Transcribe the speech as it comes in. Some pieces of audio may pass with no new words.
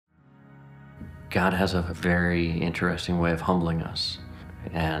God has a very interesting way of humbling us,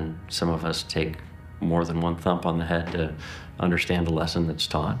 and some of us take more than one thump on the head to understand the lesson that's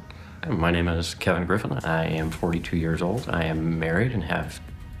taught. My name is Kevin Griffin. I am 42 years old. I am married and have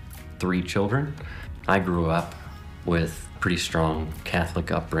 3 children. I grew up with pretty strong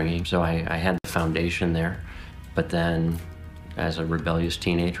Catholic upbringing, so I had the foundation there. But then as a rebellious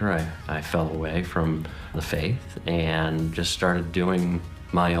teenager, I fell away from the faith and just started doing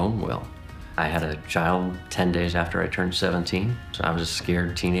my own will. I had a child 10 days after I turned 17. So I was a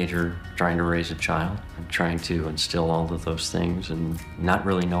scared teenager trying to raise a child, trying to instill all of those things and not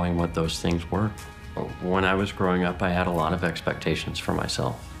really knowing what those things were. When I was growing up, I had a lot of expectations for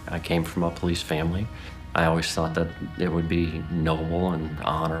myself. I came from a police family. I always thought that it would be noble and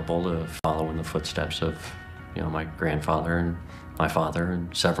honorable to follow in the footsteps of, my grandfather and my father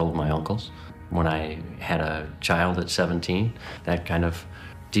and several of my uncles. When I had a child at 17, that kind of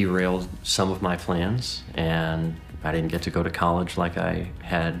derailed some of my plans, and I didn't get to go to college like I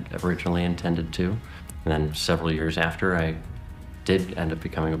had originally intended to. And then several years after, I did end up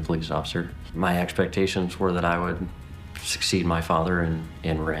becoming a police officer. My expectations were that I would succeed my father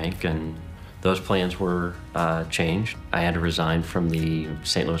in rank, and those plans were changed. I had to resign from the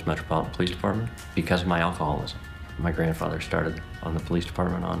St. Louis Metropolitan Police Department because of my alcoholism. My grandfather started on the police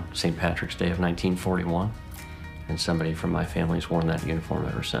department on St. Patrick's Day of 1941. And somebody from my family's worn that uniform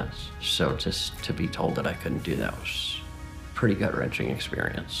ever since. So just to be told that I couldn't do that was a pretty gut-wrenching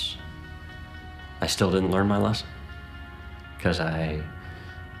experience. I still didn't learn my lesson because I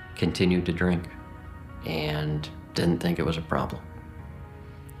continued to drink and didn't think it was a problem.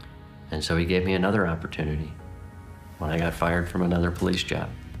 And so he gave me another opportunity when I got fired from another police job.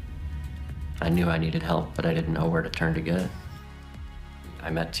 I knew I needed help, but I didn't know where to turn to get it.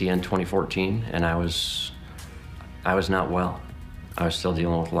 I met Tia in 2014, and I was not well. I was still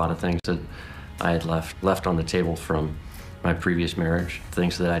dealing with a lot of things that I had left on the table from my previous marriage,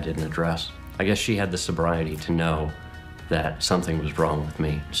 things that I didn't address. I guess she had the sobriety to know that something was wrong with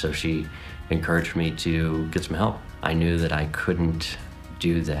me, so she encouraged me to get some help. I knew that I couldn't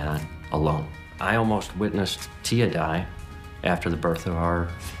do that alone. I almost witnessed Tia die after the birth of our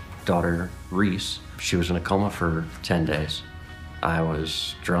daughter, Reese. She was in a coma for 10 days. I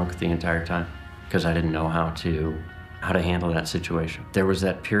was drunk the entire time because I didn't know how to handle that situation. There was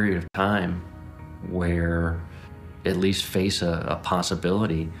that period of time where at least face a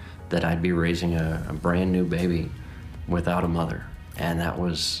possibility that I'd be raising a brand new baby without a mother. And that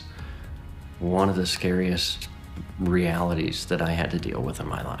was one of the scariest realities that I had to deal with in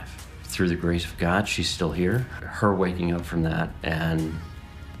my life. Through the grace of God, she's still here. Her waking up from that and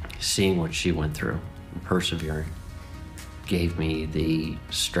seeing what she went through, and persevering, gave me the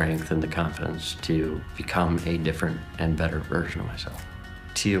strength and the confidence to become a different and better version of myself.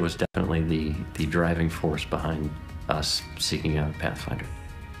 Tia was definitely the driving force behind us seeking out Pathfinder.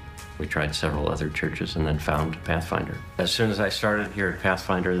 We tried several other churches and then found Pathfinder. As soon as I started here at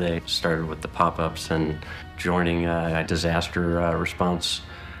Pathfinder, they started with the pop-ups and joining a disaster response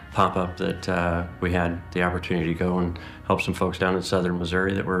pop-up that we had the opportunity to go and help some folks down in southern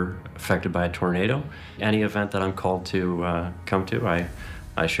Missouri that were affected by a tornado. Any event that I'm called to come to,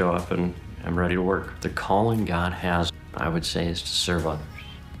 I show up and I'm ready to work. The calling God has, I would say, is to serve others.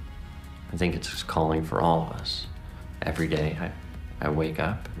 I think it's His calling for all of us. Every day I wake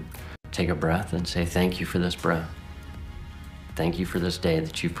up and take a breath and say, thank you for this breath. Thank you for this day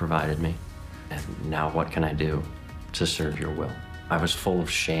that you've provided me. And now what can I do to serve your will? I was full of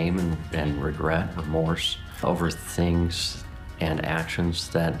shame and regret, remorse over things and actions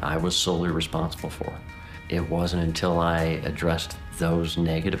that I was solely responsible for. It wasn't until I addressed those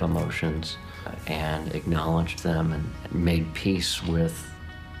negative emotions and acknowledged them and made peace with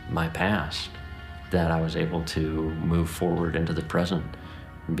my past that I was able to move forward into the present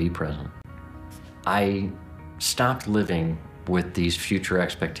and be present. I stopped living with these future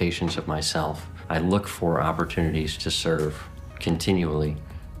expectations of myself. I look for opportunities to serve continually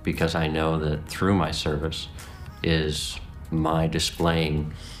because I know that through my service is my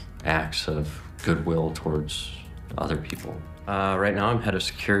displaying acts of goodwill towards other people. Right now I'm head of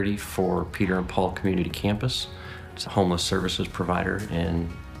security for Peter and Paul Community Campus. It's a homeless services provider in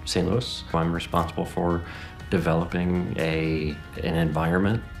St. Louis. I'm responsible for developing an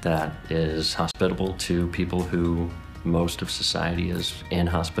environment that is hospitable to people who most of society is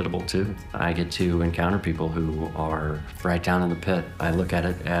inhospitable to. I get to encounter people who are right down in the pit. I look at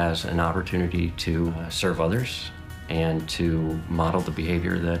it as an opportunity to serve others and to model the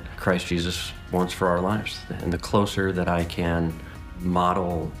behavior that Christ Jesus wants for our lives. And the closer that I can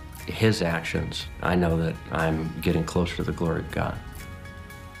model His actions, I know that I'm getting closer to the glory of God.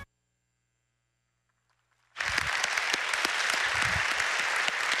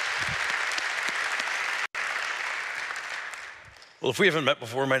 Well, if we haven't met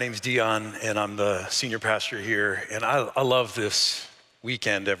before, my name's Dion, and I'm the senior pastor here. And I love this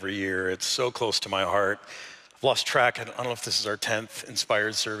weekend every year. It's so close to my heart. I've lost track. I don't know if this is our 10th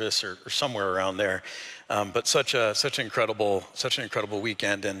Inspired service or somewhere around there. But such an incredible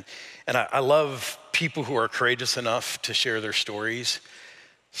weekend. And I love people who are courageous enough to share their stories.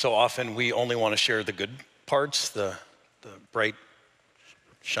 So often we only want to share the good parts, the bright,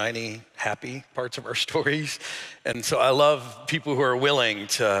 shiny, happy parts of our stories. And so I love people who are willing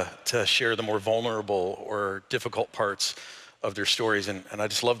to share the more vulnerable or difficult parts of their stories. And I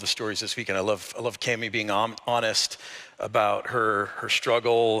just love the stories this weekend. I love Cammie being honest about her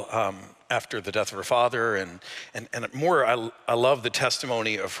struggle after the death of her father. And more, I love the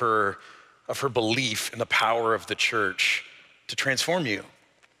testimony of her belief in the power of the church to transform you.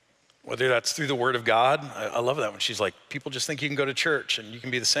 Whether that's through the word of God. I love that when she's like, people just think you can go to church and you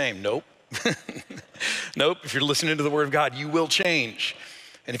can be the same. Nope. Nope. If you're listening to the word of God, you will change.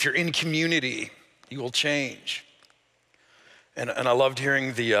 And if you're in community, you will change. And I loved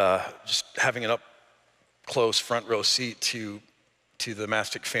hearing just having an up close front row seat to the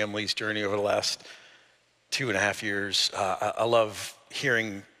Mastic family's journey over the last 2.5 years. I love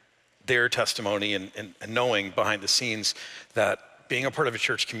hearing their testimony and knowing behind the scenes that being a part of a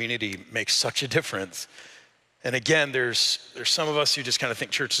church community makes such a difference. And again, there's some of us who just kind of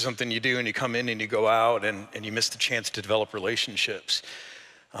think church is something you do and you come in and you go out and you miss the chance to develop relationships.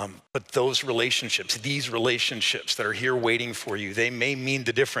 But those relationships, these relationships that are here waiting for you, they may mean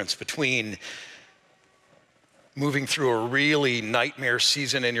the difference between moving through a really nightmare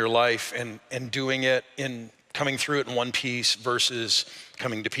season in your life and doing it coming through it in one piece versus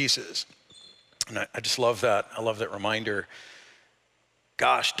coming to pieces. And I just love that. I love that reminder.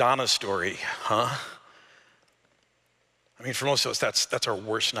 Gosh, Donna's story, huh? I mean, for most of us, that's our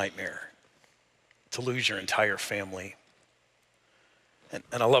worst nightmare, to lose your entire family. And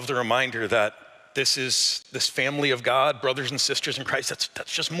I love the reminder that this family of God, brothers and sisters in Christ,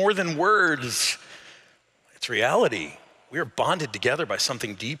 that's just more than words. It's reality. We are bonded together by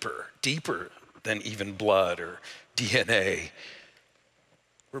something deeper than even blood or DNA.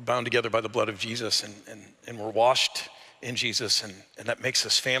 We're bound together by the blood of Jesus, and we're washed in Jesus, and that makes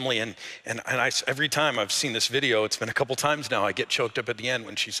us family. And every time I've seen this video, it's been a couple times now, I get choked up at the end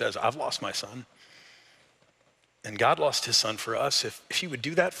when she says, I've lost my son. And God lost his son for us. If he would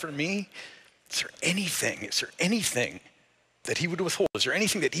do that for me, is there anything that he would withhold? Is there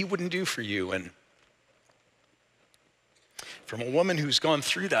anything that he wouldn't do for you? And from a woman who's gone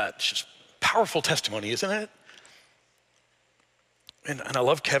through that, it's just powerful testimony, isn't it? And I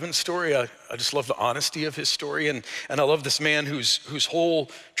love Kevin's story. I just love the honesty of his story. And I love this man whose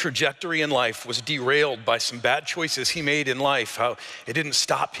whole trajectory in life was derailed by some bad choices he made in life, how it didn't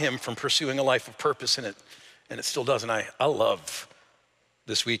stop him from pursuing a life of purpose in it. And it still does. And I love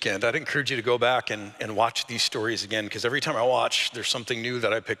this weekend. I'd encourage you to go back and watch these stories again, because every time I watch, there's something new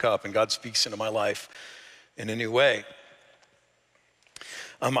that I pick up and God speaks into my life in a new way.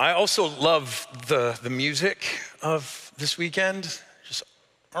 I also love the music of this weekend.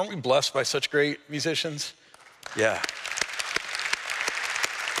 Aren't we blessed by such great musicians? Yeah.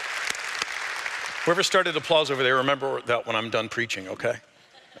 Whoever started applause over there, remember that when I'm done preaching, okay?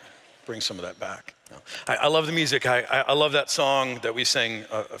 Bring some of that back. No. I love the music. I love that song that we sang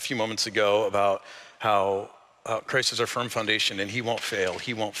a few moments ago about how Christ is our firm foundation and he won't fail,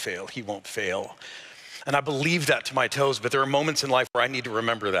 he won't fail, he won't fail. And I believe that to my toes, but there are moments in life where I need to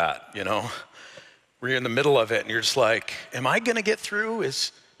remember that, you know? Where you're in the middle of it and you're just like, am I gonna get through?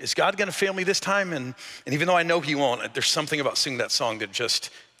 Is God gonna fail me this time? And even though I know he won't, there's something about singing that song that just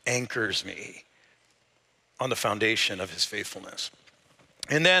anchors me on the foundation of his faithfulness.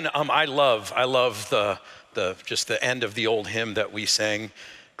 And then I love just the end of the old hymn that we sang,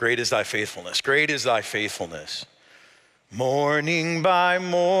 great is thy faithfulness, great is thy faithfulness. Morning by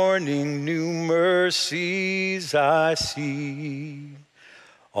morning, new mercies I see.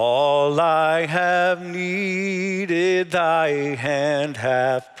 All I have needed, thy hand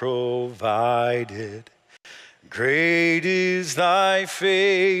hath provided. Great is thy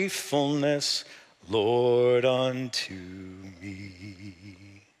faithfulness, Lord, unto me.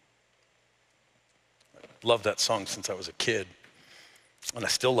 I've loved that song since I was a kid, and I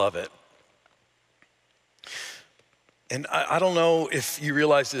still love it. And I don't know if you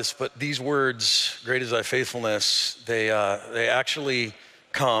realize this, but these words, great is thy faithfulness, they actually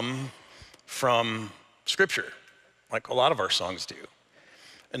come from Scripture, like a lot of our songs do.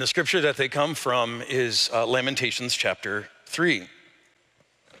 And the scripture that they come from is Lamentations chapter 3.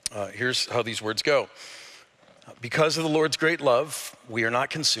 Here's how these words go. Because of the Lord's great love, we are not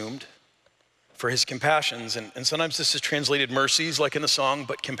consumed, for his compassions. And sometimes this is translated mercies, like in the song,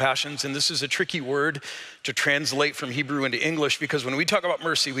 but compassions. And this is a tricky word to translate from Hebrew into English, because when we talk about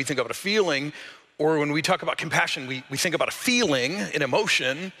mercy, we think about a feeling, or when we talk about compassion, we think about a feeling, an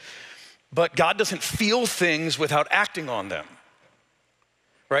emotion, but God doesn't feel things without acting on them,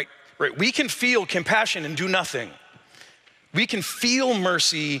 right? We can feel compassion and do nothing. We can feel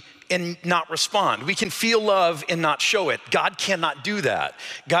mercy and not respond. We can feel love and not show it. God cannot do that.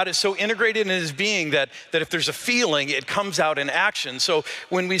 God is so integrated in his being that if there's a feeling, it comes out in action. So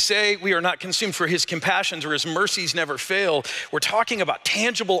when we say we are not consumed, for his compassions or his mercies never fail, we're talking about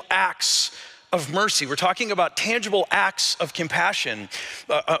tangible acts of mercy. We're talking about tangible acts of compassion,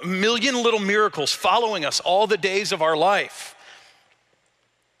 a million little miracles following us all the days of our life.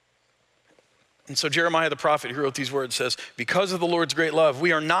 And so Jeremiah the prophet, who wrote these words, says, because of the Lord's great love,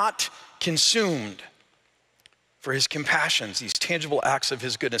 we are not consumed, for his compassions, these tangible acts of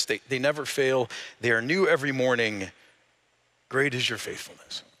his goodness, they never fail. They are new every morning. Great is your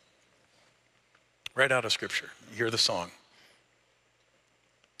faithfulness. Right out of scripture. You hear the song.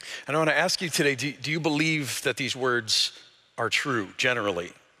 And I want to ask you today, do you believe that these words are true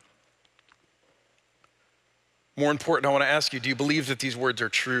generally? More important, I want to ask you, do you believe that these words are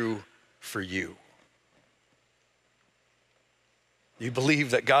true for you? Do you believe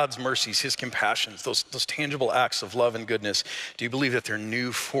that God's mercies, his compassions, those tangible acts of love and goodness, do you believe that they're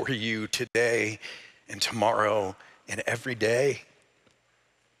new for you today and tomorrow and every day?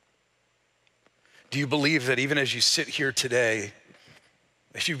 Do you believe that even as you sit here today,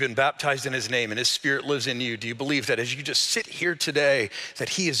 if you've been baptized in his name and his spirit lives in you, do you believe that as you just sit here today, that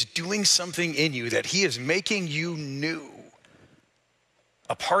he is doing something in you, that he is making you new?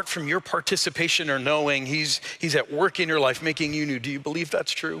 Apart from your participation or knowing, he's at work in your life making you new. Do you believe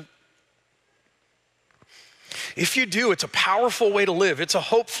that's true? If you do, it's a powerful way to live. It's a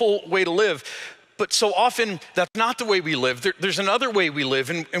hopeful way to live. But so often, that's not the way we live. There's another way we live,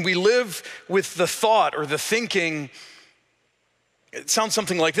 and we live with the thought or the thinking. It sounds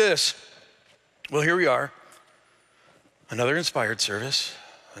something like this. Well, here we are, another inspired service.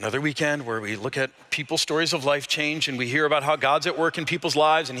 Another weekend where we look at people's stories of life change, and we hear about how God's at work in people's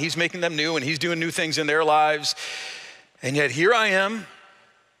lives and he's making them new and he's doing new things in their lives. And yet here I am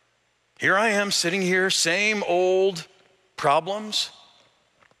sitting here, same old problems,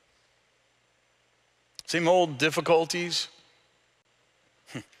 same old difficulties,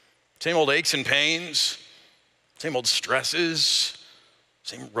 same old aches and pains, same old stresses,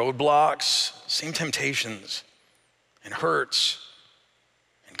 same roadblocks, same temptations and hurts.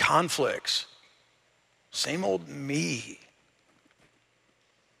 Conflicts, same old me.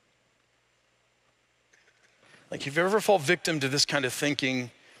 Like, if you ever fall victim to this kind of thinking,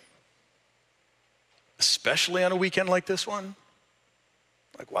 especially on a weekend like this one,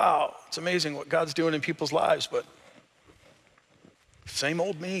 like, wow, it's amazing what God's doing in people's lives, but same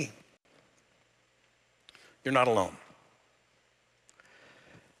old me. You're not alone.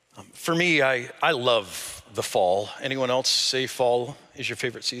 For me, I love the fall. Anyone else say fall is your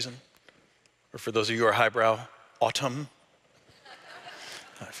favorite season? Or for those of you who are highbrow, autumn?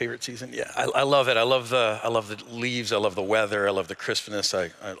 Favorite season? Yeah, I love it. I love the leaves. I love the weather. I love the crispness.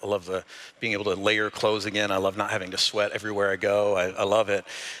 I love being able to layer clothes again. I love not having to sweat everywhere I go. I love it.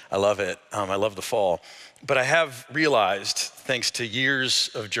 I love it. I love the fall. But I have realized, thanks to years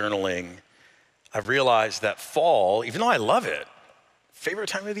of journaling, I've realized that fall, even though I love it, favorite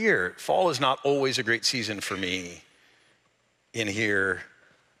time of the year, fall is not always a great season for me in here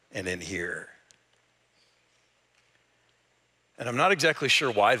and in here. And I'm not exactly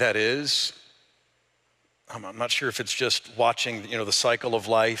sure why that is. I'm not sure if it's just watching, the cycle of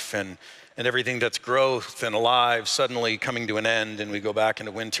life and everything that's growth and alive suddenly coming to an end and we go back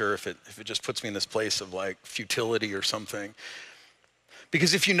into winter, if it just puts me in this place of like futility or something.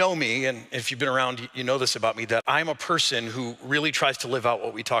 Because if you know me, and if you've been around, you know this about me, that I'm a person who really tries to live out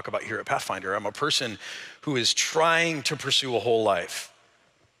what we talk about here at Pathfinder. I'm a person who is trying to pursue a whole life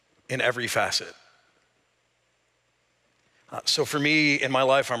in every facet. So for me, in my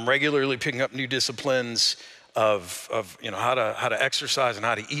life, I'm regularly picking up new disciplines of how to exercise and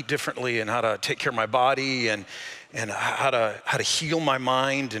how to eat differently and how to take care of my body and how to heal my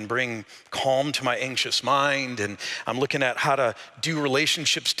mind and bring calm to my anxious mind. And I'm looking at how to do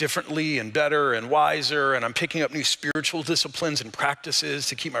relationships differently and better and wiser. And I'm picking up new spiritual disciplines and practices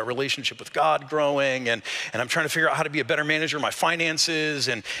to keep my relationship with God growing. And I'm trying to figure out how to be a better manager of my finances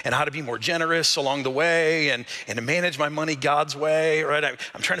and how to be more generous along the way and to manage my money God's way, right?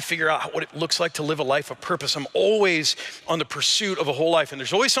 I'm trying to figure out what it looks like to live a life of purpose. I'm always on the pursuit of a whole life. And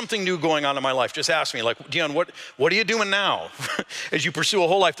there's always something new going on in my life. Just ask me, like, Dion, what What are you doing now as you pursue a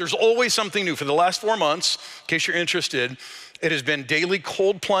whole life? There's always something new. For the last 4 months, in case you're interested, it has been daily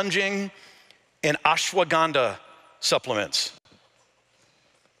cold plunging and ashwagandha supplements.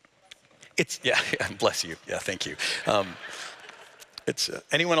 Yeah, bless you. Yeah, thank you.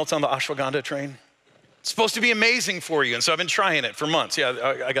 Anyone else on the ashwagandha train? It's supposed to be amazing for you, and so I've been trying it for months.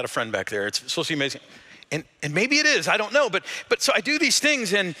 Yeah, I got a friend back there. It's supposed to be amazing. And maybe it is, I don't know, but so I do these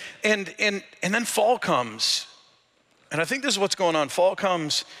things and then fall comes. And I think this is what's going on. Fall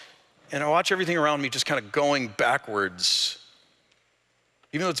comes and I watch everything around me just kind of going backwards.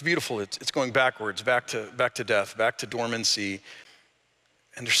 Even though it's beautiful, it's going backwards, back to death, back to dormancy.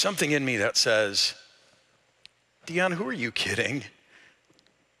 And there's something in me that says, Dion, who are you kidding?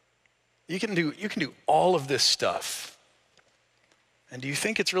 You can do all of this stuff. And do you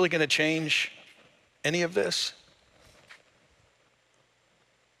think it's really going to change any of this?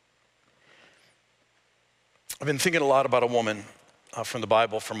 I've been thinking a lot about a woman from the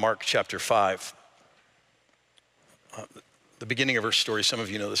Bible, from Mark chapter 5. The beginning of her story, some of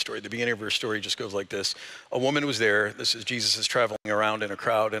you know the story. The beginning of her story just goes like this. A woman was there. Jesus is traveling around in a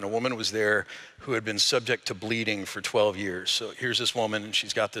crowd, and a woman was there who had been subject to bleeding for 12 years. So here's this woman, and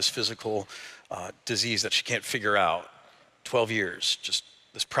she's got this physical disease that she can't figure out. 12 years, just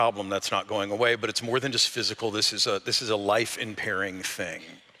this problem that's not going away, but it's more than just physical. This is a life-impairing thing.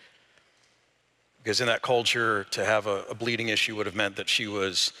 Because in that culture, to have a bleeding issue would have meant that she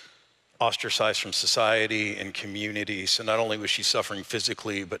was ostracized from society and community. So not only was she suffering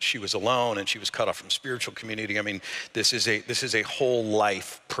physically, but she was alone and she was cut off from spiritual community. I mean, this is a whole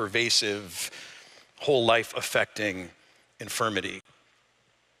life, pervasive, whole life affecting infirmity.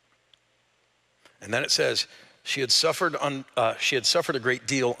 And then it says, she had suffered a great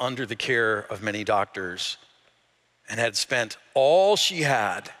deal under the care of many doctors and had spent all she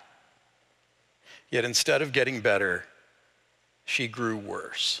had. Yet instead of getting better, she grew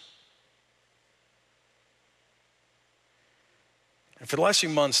worse. And for the last few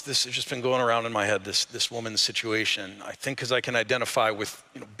months, this has just been going around in my head, this woman's situation. I think because I can identify with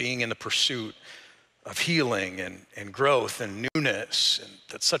being in the pursuit of healing and growth and newness, and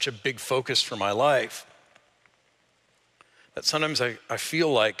that's such a big focus for my life, that sometimes I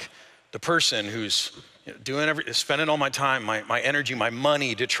feel like the person who's spending all my time, my energy, my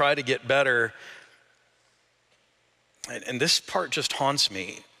money to try to get better. And this part just haunts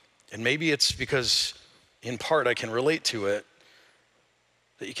me. And maybe it's because in part I can relate to it.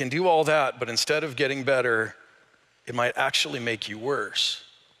 That you can do all that, but instead of getting better, it might actually make you worse.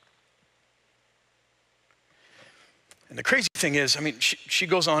 And the crazy thing is, I mean, she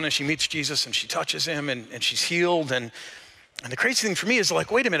goes on and she meets Jesus and she touches him and she's healed. And the crazy thing for me is like,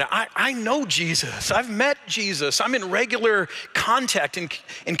 wait a minute, I know Jesus. I've met Jesus. I'm in regular contact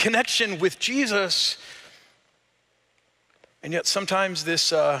and connection with Jesus. And yet sometimes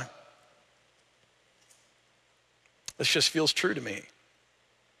this just feels true to me.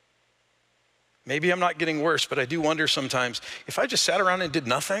 Maybe I'm not getting worse, but I do wonder sometimes, if I just sat around and did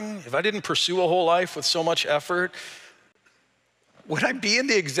nothing, if I didn't pursue a whole life with so much effort, would I be in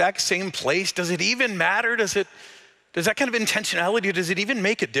the exact same place? Does it even matter? Does that kind of intentionality, does it even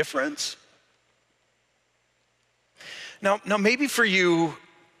make a difference? Now maybe for you,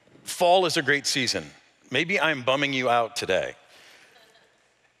 fall is a great season. Maybe I'm bumming you out today.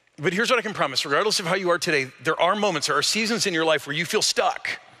 But here's what I can promise, regardless of how you are today, there are seasons in your life where you feel stuck.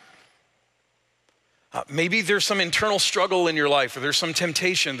 Maybe there's some internal struggle in your life, or there's some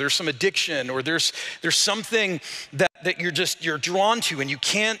temptation, there's some addiction, or there's something that you're drawn to and you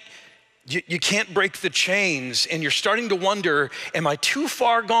can't break the chains, and you're starting to wonder, am I too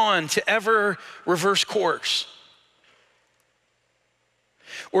far gone to ever reverse course?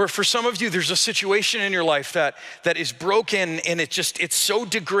 Or for some of you, there's a situation in your life that is broken and it's so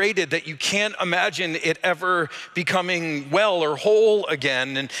degraded that you can't imagine it ever becoming well or whole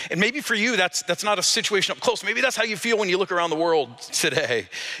again. And maybe for you, that's not a situation up close. Maybe that's how you feel when you look around the world today.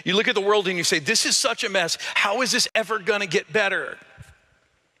 You look at the world and you say, this is such a mess. How is this ever gonna get better?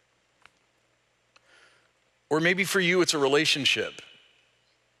 Or maybe for you, it's a relationship.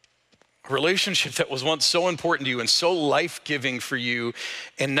 A relationship that was once so important to you and so life-giving for you,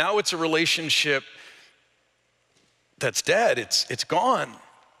 and now it's a relationship that's dead, it's gone.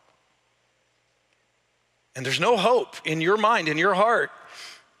 And there's no hope in your mind, in your heart,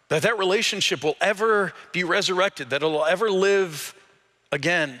 that relationship will ever be resurrected, that it'll ever live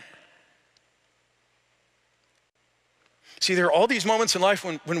again. See, there are all these moments in life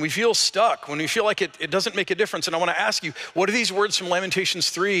when we feel stuck, when we feel like it doesn't make a difference. And I want to ask you, what do these words from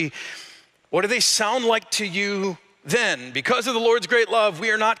Lamentations 3, what do they sound like to you Then, because of the Lord's great love,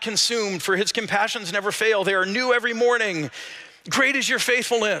 we are not consumed, for his compassions never fail. They are new every morning. Great is your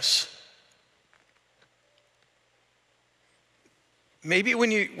faithfulness. Maybe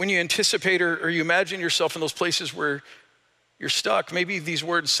when you anticipate or you imagine yourself in those places where you're stuck, maybe these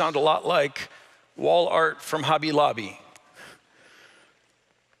words sound a lot like wall art from Hobby Lobby.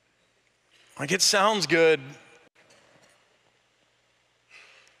 Like, it sounds good,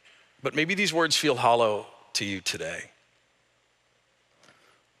 but maybe these words feel hollow to you today.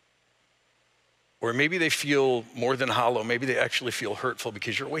 Or maybe they feel more than hollow, maybe they actually feel hurtful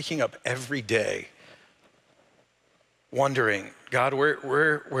because you're waking up every day wondering, God,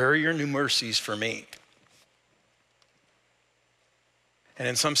 where are your new mercies for me? And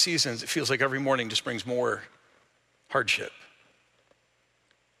in some seasons, it feels like every morning just brings more hardship.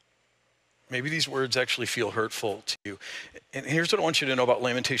 Maybe these words actually feel hurtful to you. And here's what I want you to know about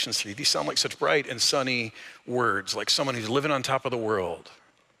Lamentations 3. These sound like such bright and sunny words, like someone who's living on top of the world.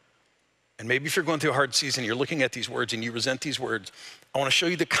 And maybe if you're going through a hard season, you're looking at these words and you resent these words. I want to show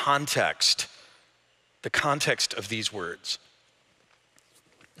you the context of these words.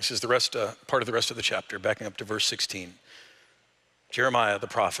 This is part of the rest of the chapter, backing up to verse 16. Jeremiah, the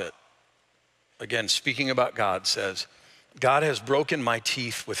prophet, again, speaking about God, says, God has broken my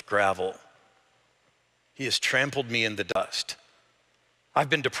teeth with gravel. He has trampled me in the dust. I've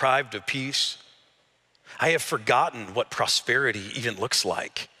been deprived of peace. I have forgotten what prosperity even looks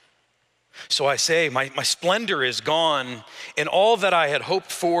like. So I say, my splendor is gone, and all that I had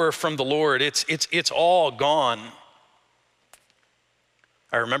hoped for from the Lord, it's all gone.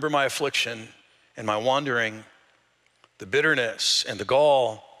 I remember my affliction and my wandering, the bitterness and the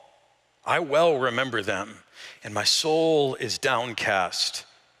gall. I well remember them, and my soul is downcast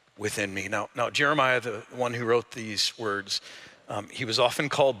within me. Now Jeremiah, the one who wrote these words, he was often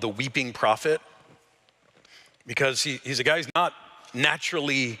called the weeping prophet because he's a guy who's not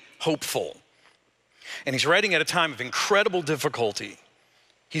naturally hopeful. And he's writing at a time of incredible difficulty.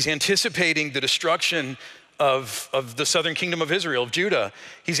 He's anticipating the destruction of the southern kingdom of Israel, of Judah.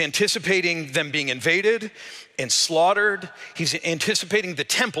 He's anticipating them being invaded and slaughtered. He's anticipating the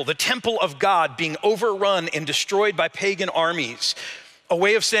temple of God being overrun and destroyed by pagan armies. A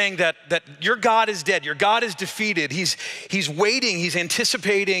way of saying that your God is dead, your God is defeated. He's waiting, he's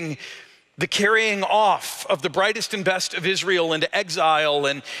anticipating the carrying off of the brightest and best of Israel into exile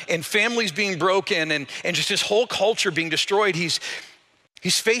and families being broken and just his whole culture being destroyed. He's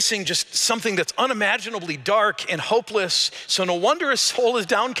facing just something that's unimaginably dark and hopeless. So no wonder his soul is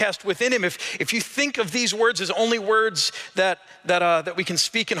downcast within him. If you think of these words as only words that we can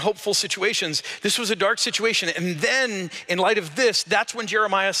speak in hopeful situations, this was a dark situation. And then in light of this, that's when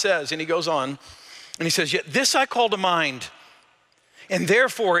Jeremiah says, and he goes on, and he says, yet this I call to mind, and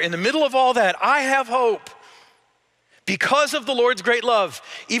therefore in the middle of all that, I have hope. Because of the Lord's great love,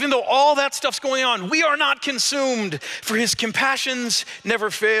 even though all that stuff's going on, we are not consumed, for his compassions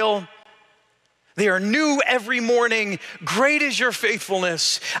never fail. They are new every morning. Great is your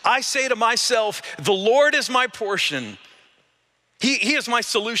faithfulness. I say to myself, the Lord is my portion. He is my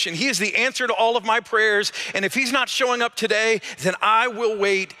solution. He is the answer to all of my prayers. And if he's not showing up today, then I will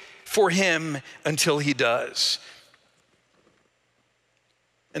wait for him until he does.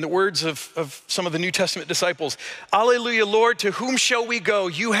 In the words of some of the New Testament disciples, Alleluia, Lord, to whom shall we go?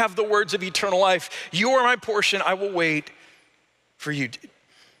 You have the words of eternal life. You are my portion. I will wait for you.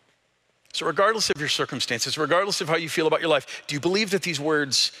 So regardless of your circumstances, regardless of how you feel about your life, do you believe that these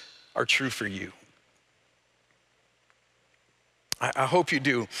words are true for you? I hope you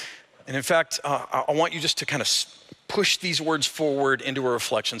do. And in fact, I want you just to kind of push these words forward into a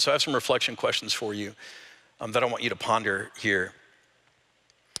reflection. So I have some reflection questions for you that I want you to ponder here.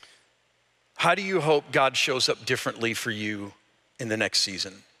 How do you hope God shows up differently for you in the next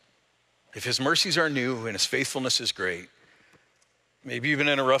season? If his mercies are new and his faithfulness is great, maybe you've been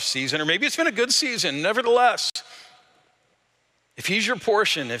in a rough season, or maybe it's been a good season, nevertheless, if he's your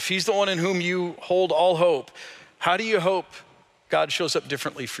portion, if he's the one in whom you hold all hope, how do you hope God shows up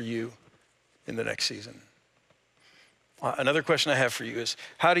differently for you in the next season? Another question I have for you is,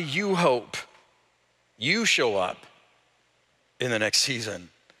 how do you hope you show up in the next season?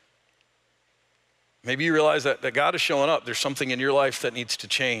 Maybe you realize that God is showing up. There's something in your life that needs to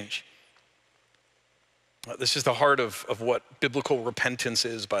change. This is the heart of what biblical repentance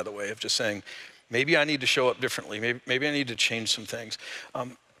is, by the way, of just saying, maybe I need to show up differently. Maybe I need to change some things.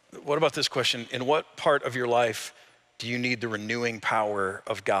 What about this question? In what part of your life do you need the renewing power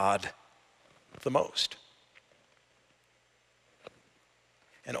of God the most?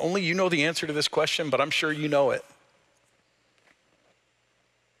 And only you know the answer to this question, but I'm sure you know it.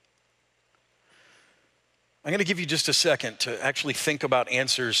 I'm gonna give you just a second to actually think about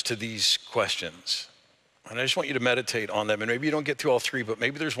answers to these questions. And I just want you to meditate on them. And maybe you don't get through all three, but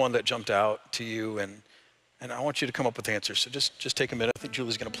maybe there's one that jumped out to you, and I want you to come up with answers. So just take a minute. I think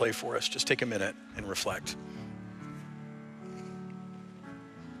Julie's gonna play for us. Just take a minute and reflect.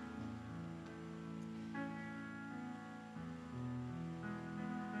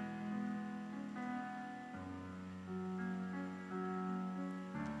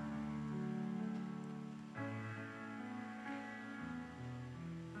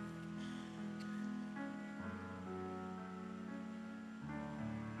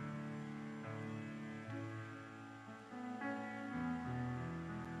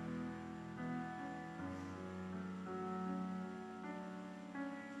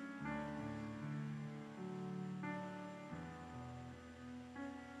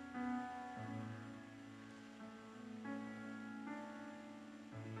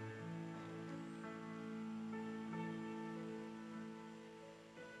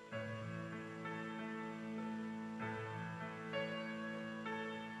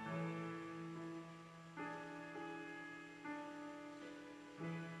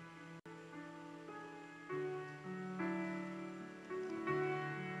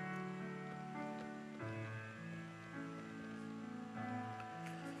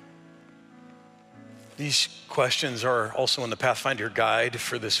 These questions are also in the Pathfinder guide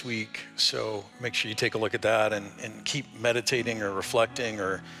for this week, so make sure you take a look at that and keep meditating or reflecting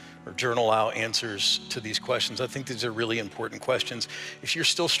or journal out answers to these questions. I think these are really important questions. If you're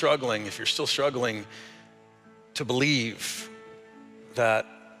still struggling to believe that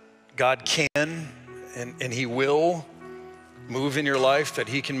God can and He will move in your life, that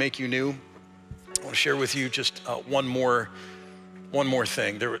He can make you new, I want to share with you just one more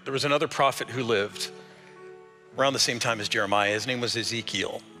thing. There was another prophet who lived around the same time as Jeremiah. His name was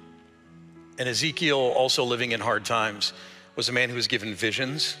Ezekiel. And Ezekiel, also living in hard times, was a man who was given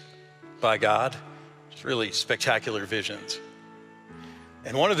visions by God. Just really spectacular visions.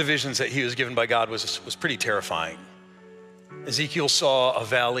 And one of the visions that he was given by God was pretty terrifying. Ezekiel saw a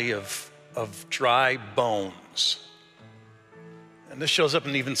valley of dry bones. And this shows up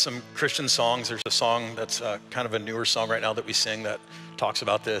in even some Christian songs. There's a song that's kind of a newer song right now that we sing that talks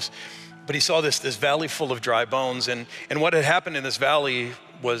about this. But he saw this valley full of dry bones, and what had happened in this valley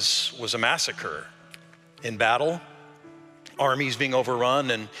was a massacre in battle, armies being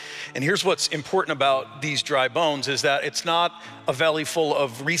overrun, and here's what's important about these dry bones is that it's not a valley full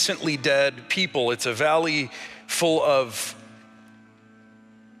of recently dead people, it's a valley full of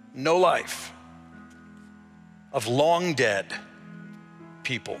no life, of long dead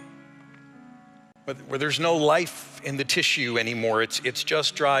people. Where there's no life in the tissue anymore, it's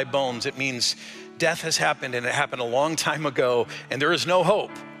just dry bones. It means death has happened, and it happened a long time ago, and there is no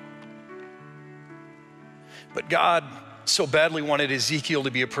hope. But God so badly wanted Ezekiel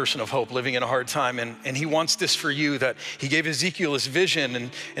to be a person of hope, living in a hard time, and He wants this for you, that He gave Ezekiel his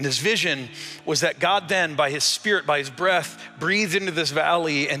vision, and his vision was that God then, by His Spirit, by His breath, breathed into this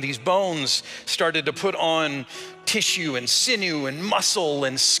valley, and these bones started to put on tissue and sinew and muscle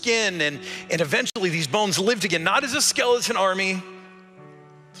and skin, and eventually these bones lived again, not as a skeleton army,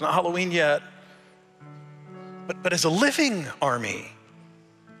 it's not Halloween yet, but as a living army.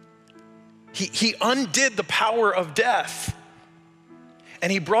 He undid the power of death,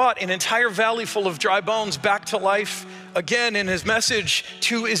 and He brought an entire valley full of dry bones back to life again. In His message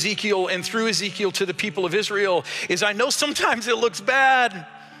to Ezekiel and through Ezekiel to the people of Israel is, I know sometimes it looks bad,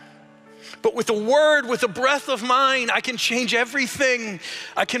 but with a word, with a breath of mine, I can change everything.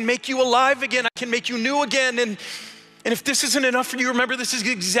 I can make you alive again. I can make you new again. And if this isn't enough for you, remember this is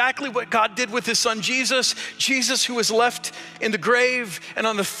exactly what God did with His Son Jesus. Jesus, who was left in the grave, and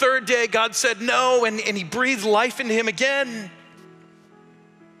on the third day, God said no, and He breathed life into Him again.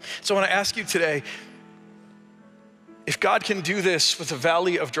 So I want to ask you today, if God can do this with a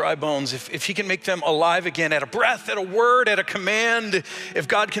valley of dry bones, if He can make them alive again at a breath, at a word, at a command, if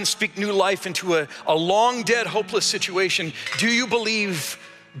God can speak new life into a long dead, hopeless situation, do you believe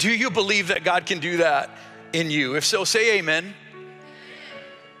that God can do that in you? If so, say amen.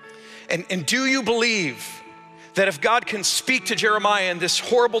 And do you believe that if God can speak to Jeremiah in this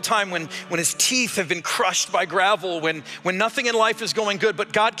horrible time when his teeth have been crushed by gravel, when nothing in life is going good,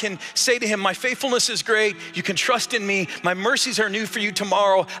 but God can say to him, my faithfulness is great, you can trust in me, my mercies are new for you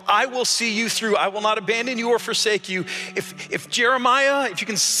tomorrow, I will see you through, I will not abandon you or forsake you. If Jeremiah, if you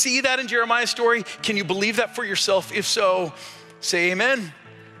can see that in Jeremiah's story, can you believe that for yourself? If so, say amen.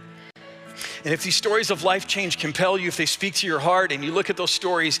 And if these stories of life change compel you, if they speak to your heart and you look at those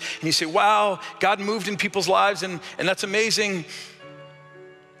stories and you say, wow, God moved in people's lives and that's amazing.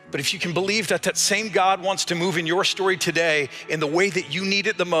 But if you can believe that that same God wants to move in your story today in the way that you need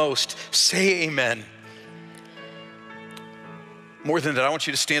it the most, say amen. More than that, I want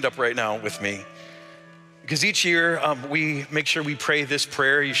you to stand up right now with me. Because each year we make sure we pray this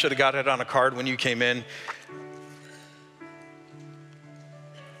prayer. You should have got it on a card when you came in.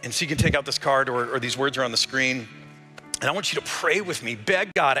 And so you can take out this card or these words are on the screen. And I want you to pray with me.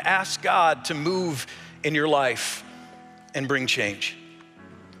 Beg God, ask God to move in your life and bring change.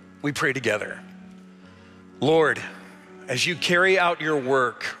 We pray together. Lord, as you carry out your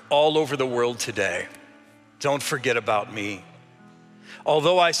work all over the world today, don't forget about me.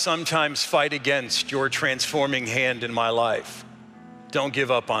 Although I sometimes fight against your transforming hand in my life, don't give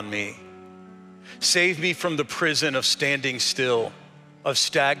up on me. Save me from the prison of standing still, of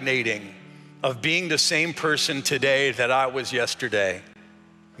stagnating, of being the same person today that I was yesterday.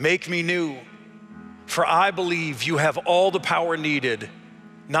 Make me new, for I believe you have all the power needed,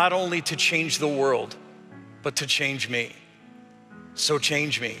 not only to change the world, but to change me. So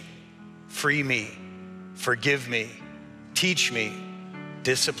change me, free me, forgive me, teach me,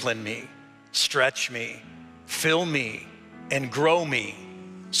 discipline me, stretch me, fill me, and grow me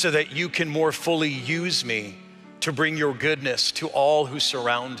so that you can more fully use me to bring your goodness to all who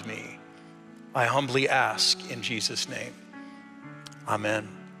surround me. I humbly ask in Jesus' name,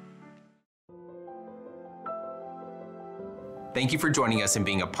 amen. Thank you for joining us and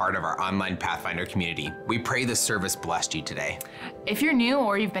being a part of our online Pathfinder community. We pray this service blessed you today. If you're new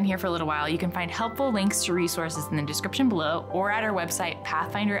or you've been here for a little while, you can find helpful links to resources in the description below or at our website,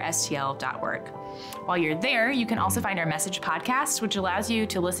 pathfinderstl.org. While you're there, you can also find our message podcast, which allows you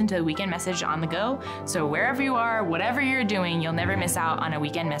to listen to a weekend message on the go. So wherever you are, whatever you're doing, you'll never miss out on a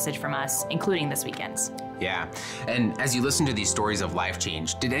weekend message from us, including this weekend's. Yeah, and as you listen to these stories of life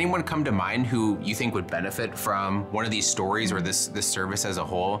change, did anyone come to mind who you think would benefit from one of these stories or this service as a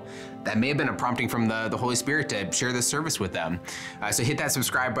whole? That may have been a prompting from the Holy Spirit to share this service with them. So hit that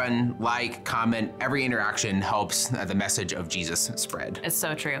subscribe button, like, comment. Every interaction helps the message of Jesus spread. It's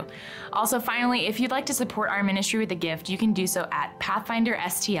so true. Also, finally, if you'd like to support our ministry with a gift, you can do so at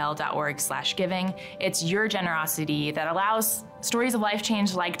pathfinderstl.org/giving. It's your generosity that allows stories of life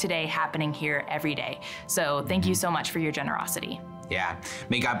change like today happening here every day. So thank you so much for your generosity. Yeah,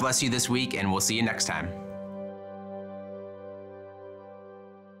 may God bless you this week, and we'll see you next time.